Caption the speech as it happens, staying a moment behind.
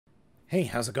Hey,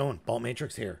 how's it going?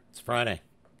 Baltmatrix here. It's Friday,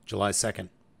 July 2nd,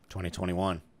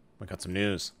 2021. We got some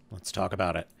news. Let's talk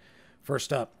about it.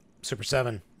 First up, Super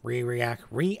 7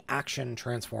 Reaction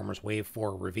Transformers Wave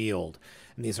 4 revealed.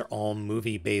 And these are all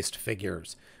movie-based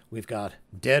figures. We've got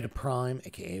Dead Prime,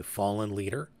 aka Fallen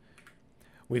Leader.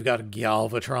 We've got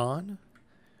Galvatron.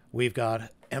 We've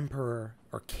got Emperor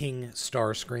or King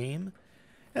Starscream.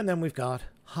 And then we've got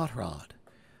Hot Rod.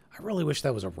 I really wish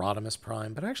that was a Rodimus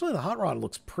Prime, but actually the Hot Rod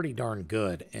looks pretty darn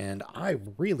good, and I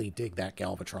really dig that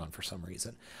Galvatron for some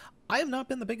reason. I have not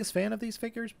been the biggest fan of these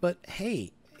figures, but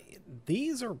hey,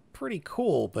 these are pretty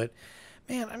cool, but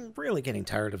man, I'm really getting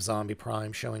tired of Zombie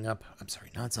Prime showing up. I'm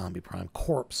sorry, not Zombie Prime,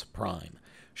 Corpse Prime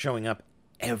showing up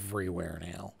everywhere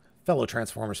now. Fellow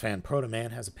Transformers fan Proto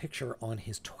Man has a picture on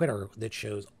his Twitter that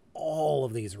shows all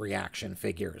of these reaction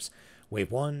figures. Wave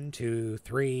 1, 2,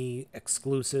 3,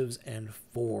 exclusives, and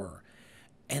 4.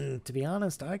 And to be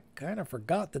honest, I kind of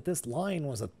forgot that this line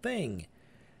was a thing.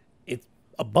 It's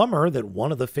a bummer that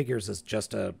one of the figures is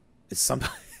just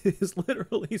is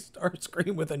literally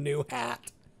Starscream with a new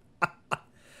hat.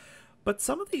 But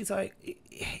some of these,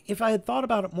 if I had thought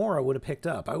about it more, I would have picked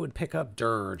up. I would pick up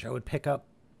Dirge. I would pick up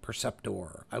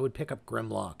Perceptor. I would pick up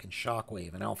Grimlock and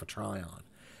Shockwave and Alpha Trion.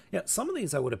 Yeah, some of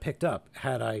these I would have picked up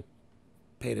had I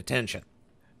paid attention.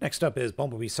 Next up is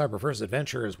Bumblebee Cyberverse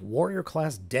Adventures Warrior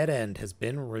Class Dead End has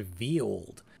been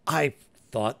revealed. I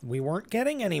thought we weren't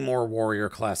getting any more Warrior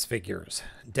Class figures.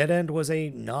 Dead End was a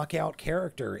knockout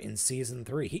character in Season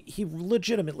 3. He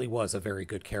legitimately was a very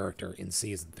good character in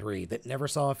Season 3 that never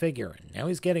saw a figure, and now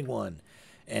he's getting one.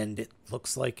 And it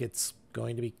looks like it's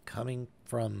going to be coming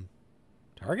from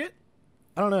Target?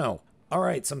 I don't know.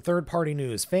 Alright, some third-party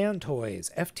news. Fan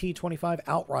Toys, FT25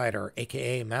 Outrider,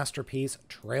 aka Masterpiece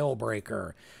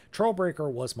Trailbreaker.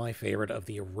 Trailbreaker was my favorite of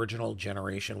the original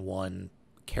Generation 1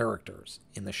 characters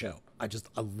in the show. I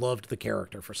loved the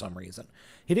character for some reason.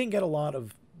 He didn't get a lot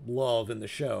of love in the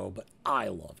show, but I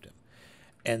loved him.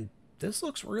 And this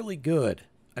looks really good.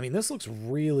 I mean, this looks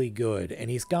really good. And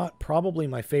he's got probably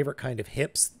my favorite kind of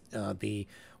hips, the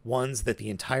ones that the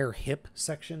entire hip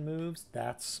section moves.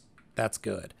 That's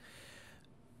good.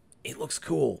 It looks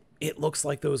cool. It looks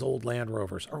like those old Land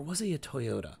Rovers. Or was he a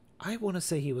Toyota? I want to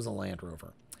say he was a Land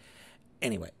Rover.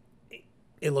 Anyway,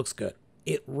 it looks good.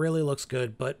 It really looks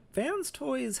good, but Fans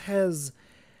Toys has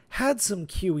had some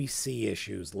QEC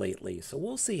issues lately, so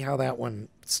we'll see how that one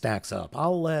stacks up.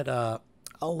 I'll let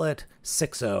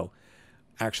 6.0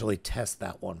 actually test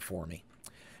that one for me.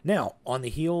 Now, on the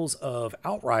heels of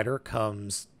Outrider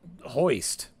comes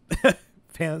Hoist.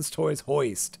 Fans Toys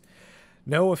Hoist.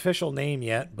 No official name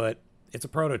yet, but it's a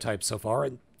prototype so far,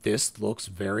 and this looks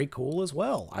very cool as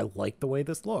well. I like the way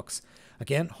this looks.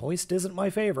 Again, Hoist isn't my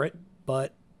favorite,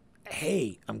 but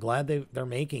hey, I'm glad they're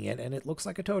making it, and it looks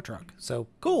like a tow truck. So,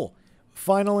 cool.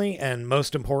 Finally, and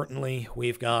most importantly,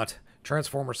 we've got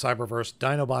Transformers Cyberverse,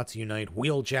 Dinobots Unite,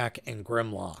 Wheeljack, and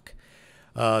Grimlock.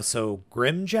 So,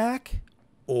 Grimjack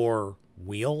or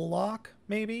Wheellock,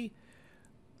 maybe?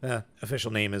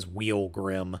 Official name is Wheel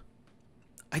Grim.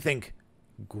 I think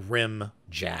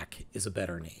Grimjack is a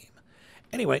better name.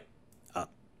 Anyway,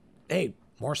 hey,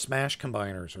 more Smash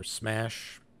Combiners or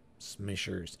Smash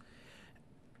Smishers.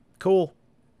 Cool.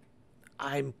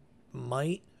 I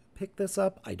might pick this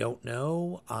up. I don't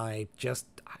know. I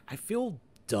feel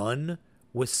done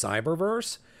with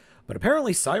Cyberverse, but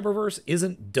apparently Cyberverse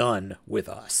isn't done with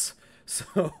us.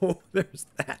 So there's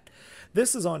that.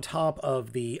 This is on top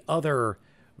of the other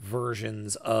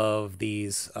versions of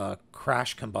these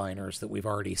Crash Combiners that we've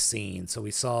already seen. So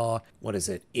we saw, what is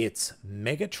it? It's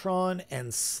Megatron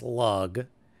and Slug,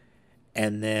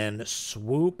 and then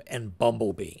Swoop and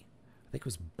Bumblebee. I think it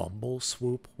was Bumble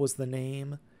Swoop was the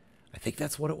name. I think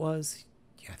that's what it was.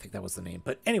 Yeah, I think that was the name.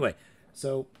 But anyway,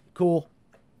 so cool.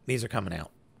 These are coming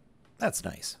out. That's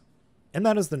nice. And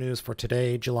that is the news for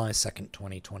today, July 2nd,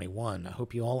 2021. I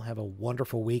hope you all have a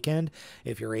wonderful weekend.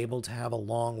 If you're able to have a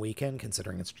long weekend,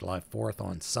 considering it's July 4th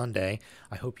on Sunday,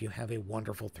 I hope you have a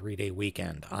wonderful 3-day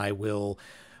weekend. I will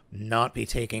not be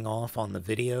taking off on the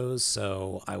videos,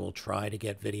 so I will try to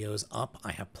get videos up.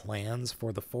 I have plans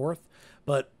for the 4th,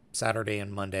 but Saturday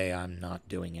and Monday I'm not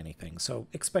doing anything, so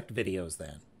expect videos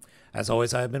then. As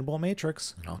always, I have been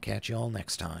Baltmatrix, and I'll catch you all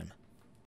next time.